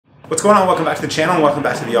What's going on? Welcome back to the channel and welcome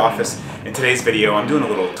back to the office. In today's video, I'm doing a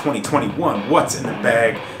little 2021 what's in the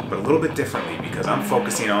bag, but a little bit differently because I'm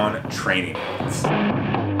focusing on training aids.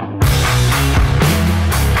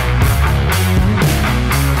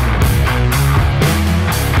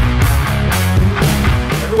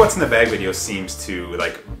 Every what's in the bag video seems to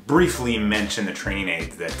briefly mention the training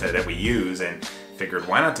aids that we use, and figured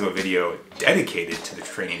why not do a video dedicated to the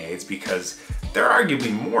training aids because they're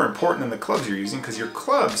arguably more important than the clubs you're using, because your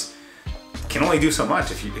clubs can only do so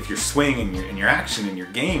much if your swing and your action and your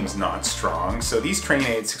game's not strong. So these training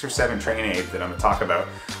aids, 6 or 7 training aids that I'm gonna talk about,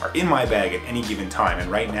 are in my bag at any given time,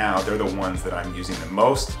 and right now they're the ones that I'm using the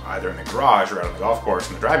most, either in the garage or out on the golf course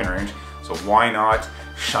in the driving range. So why not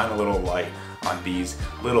shine a little light on these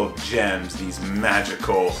little gems, these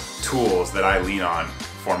magical tools that I lean on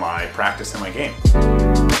for my practice and my game.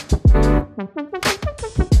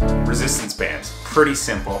 Resistance bands, pretty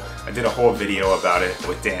simple. I did a whole video about it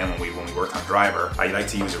with Dan when we worked on driver. I like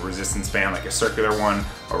to use a resistance band, like a circular one,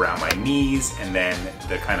 around my knees, and then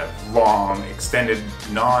the kind of long, extended,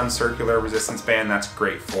 non-circular resistance band. That's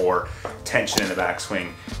great for tension in the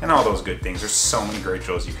backswing and all those good things. There's so many great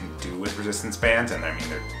drills you can do with resistance bands, and I mean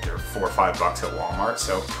they're $4 or $5 at Walmart.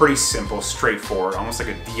 So pretty simple, straightforward, almost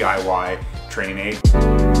like a DIY training aid.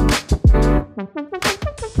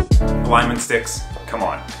 Alignment sticks, come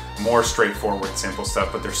on. More straightforward, simple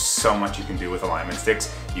stuff, but there's so much you can do with alignment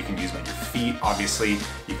sticks. You can use them at your feet, obviously.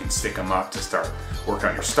 You can stick them up to start working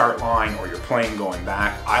on your start line or your plane going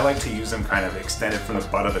back. I like to use them kind of extended from the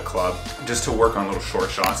butt of the club just to work on little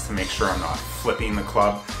short shots to make sure I'm not flipping the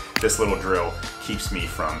club. This little drill keeps me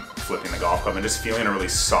from flipping the golf club and just feeling a really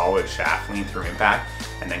solid shaft lean through impact.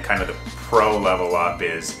 And then kind of the pro level up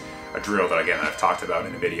is a drill that, again, I've talked about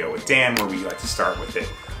in a video with Dan, where we like to start with it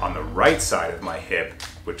on the right side of my hip,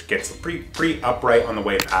 which gets pretty upright on the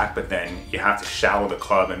way back, but then you have to shallow the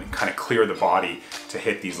club and kind of clear the body to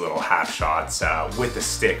hit these little half shots with the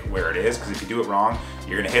stick where it is, because if you do it wrong,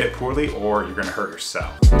 you're gonna hit it poorly or you're gonna hurt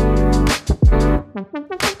yourself.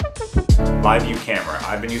 Liveview camera.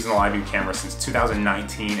 I've been using the Liveview camera since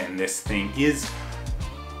 2019, and this thing is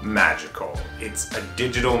magical. It's a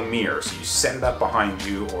digital mirror, so you set it up behind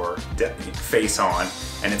you or face on,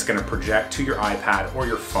 and it's going to project to your iPad or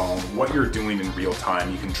your phone what you're doing in real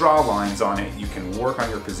time. You can draw lines on it, you can work on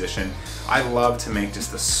your position. I love to make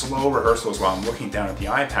just the slow rehearsals while I'm looking down at the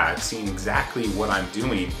iPad, seeing exactly what I'm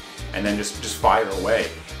doing, and then just fire away.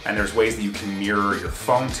 And there's ways that you can mirror your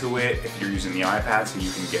phone to it if you're using the iPad, so you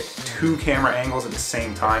can get 2 camera angles at the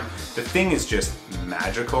same time. The thing is just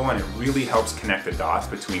magical, and it really helps connect the dots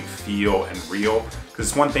between feel and real. Because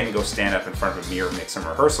it's one thing to go stand up in front of a mirror, make some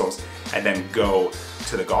rehearsals, and then go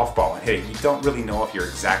to the golf ball and hit it. You don't really know if you're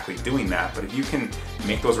exactly doing that, but if you can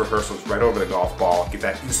make those rehearsals right over the golf ball, get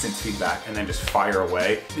that instant feedback, and then just fire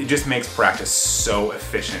away, it just makes practice so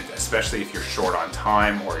efficient, especially if you're short on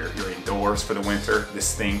time or you're indoors for the winter.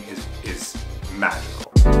 This thing is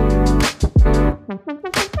magical.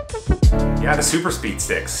 Yeah, the SuperSpeed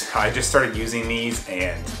sticks. I just started using these,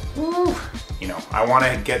 and woo, you know, I want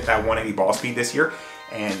to get that 180 ball speed this year,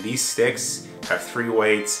 and these sticks have 3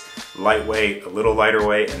 weights, lightweight, a little lighter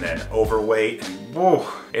weight, and then overweight, and whoa,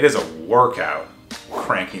 it is a workout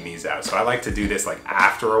cranking these out. So I like to do this like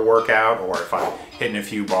after a workout, or if I'm hitting a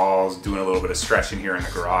few balls, doing a little bit of stretching here in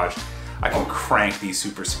the garage, I can crank these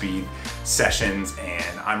SuperSpeed sessions,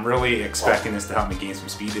 and I'm really expecting this to help me gain some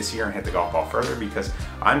speed this year and hit the golf ball further, because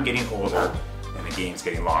I'm getting older and the game's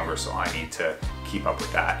getting longer, so I need to keep up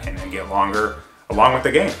with that and then get longer along with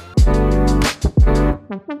the game.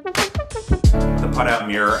 The PuttOut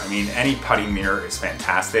Mirror, I mean, any putting mirror is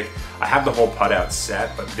fantastic. I have the whole PuttOut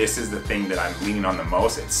set, but this is the thing that I'm leaning on the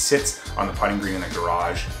most. It sits on the putting green in the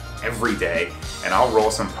garage every day, and I'll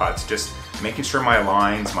roll some putts, just making sure my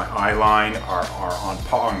lines, my eye line are on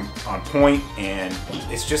point, and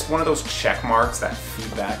it's just one of those check marks, that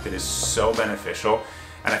feedback that is so beneficial.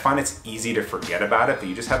 And I find it's easy to forget about it, but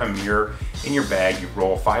you just have a mirror in your bag, you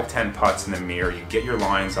roll 5-10 putts in the mirror, you get your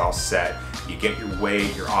lines all set, you get your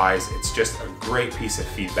weight, your eyes. It's just a great piece of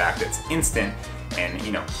feedback that's instant, and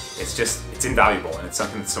you know, it's invaluable, and it's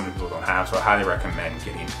something that so many people don't have, so I highly recommend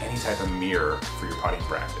getting any type of mirror for your putting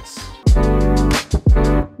practice.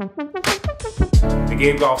 The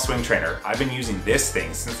GabeGolf Swing Trainer. I've been using this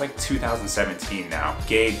thing since like 2017 now.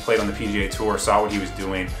 Gabe played on the PGA Tour, saw what he was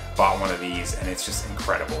doing, bought one of these, and it's just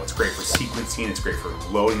incredible. It's great for sequencing, it's great for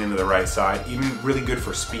loading into the right side, even really good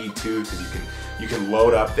for speed too, because you can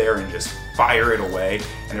load up there and just fire it away.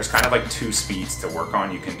 And there's kind of like 2 speeds to work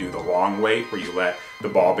on. You can do the long weight where you let the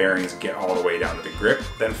ball bearings get all the way down to the grip,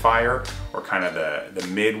 then fire, or kind of the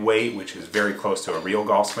mid weight, which is very close to a real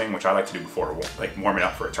golf swing, which I like to do before like warming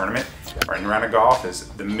up for a tournament or in a round of golf, is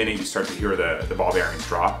the minute you start to hear the ball bearings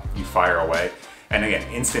drop, you fire away. And again,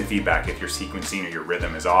 instant feedback if your sequencing or your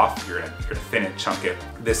rhythm is off, you're gonna thin it, chunk it.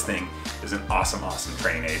 This thing is an awesome, awesome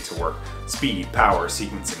training aid to work speed, power,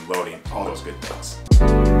 sequencing, loading, all those good things.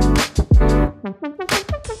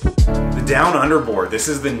 The down underboard, this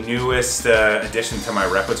is the newest addition to my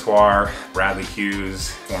repertoire. Bradley Hughes,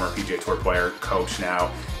 former PGA Tour player, coach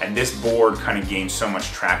now, and this board kind of gained so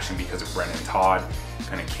much traction because of Brendan Todd.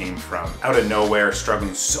 Kind of came from out of nowhere,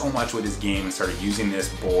 struggling so much with his game, and started using this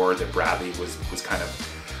board that Bradley was kind of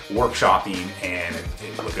workshopping, and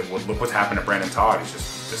look what's happened to Brendan Todd. He's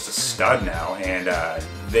just a stud now, and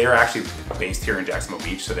they're actually based here in Jacksonville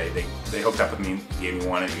Beach, so they hooked up with me, gave me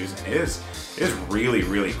one to use, and it is really,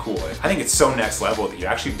 really cool. I think it's so next level that you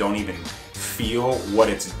actually don't even feel what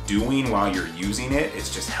it's doing while you're using it.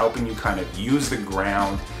 It's just helping you kind of use the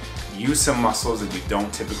ground, use some muscles that you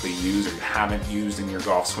don't typically use or you haven't used in your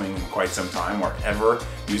golf swing in quite some time or ever,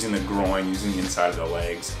 using the groin, using the inside of the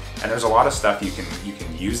legs. And there's a lot of stuff you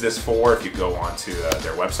can use this for if you go onto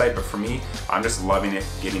their website, but for me, I'm just loving it,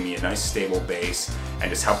 getting me a nice stable base and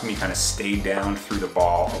just helping me kind of stay down through the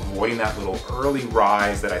ball, avoiding that little early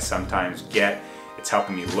rise that I sometimes get. It's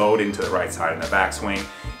helping me load into the right side in the backswing.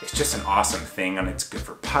 It's just an awesome thing, and it's good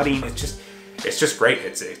for putting. It's just great.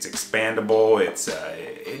 It's expandable.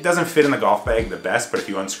 It doesn't fit in the golf bag the best, but if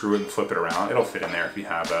you unscrew it and flip it around, it'll fit in there if you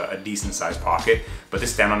have a decent sized pocket. But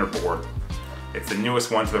this down under board, it's the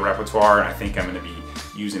newest one to the repertoire, and I think I'm going to be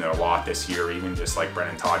using it a lot this year, even just like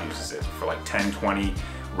Brendan Todd uses it for like 10, 20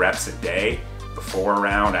 reps a day, before a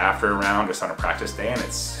round, after a round, just on a practice day, and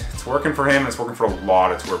it's working for him, and it's working for a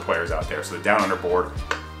lot of tour players out there. So the down under board,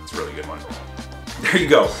 it's a really good one. There you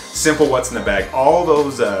go. Simple what's in the bag. All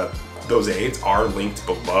those aids are linked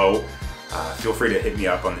below. Feel free to hit me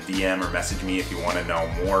up on the DM or message me if you want to know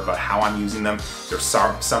more about how I'm using them. There's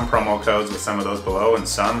some promo codes with some of those below, and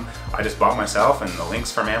some I just bought myself, and the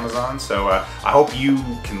links from Amazon. So I hope you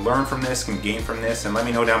can learn from this, can gain from this, and let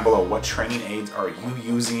me know down below what training aids are you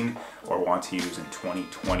using or want to use in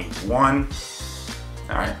 2021.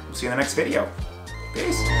 All right, we'll see you in the next video.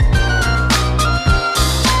 Peace.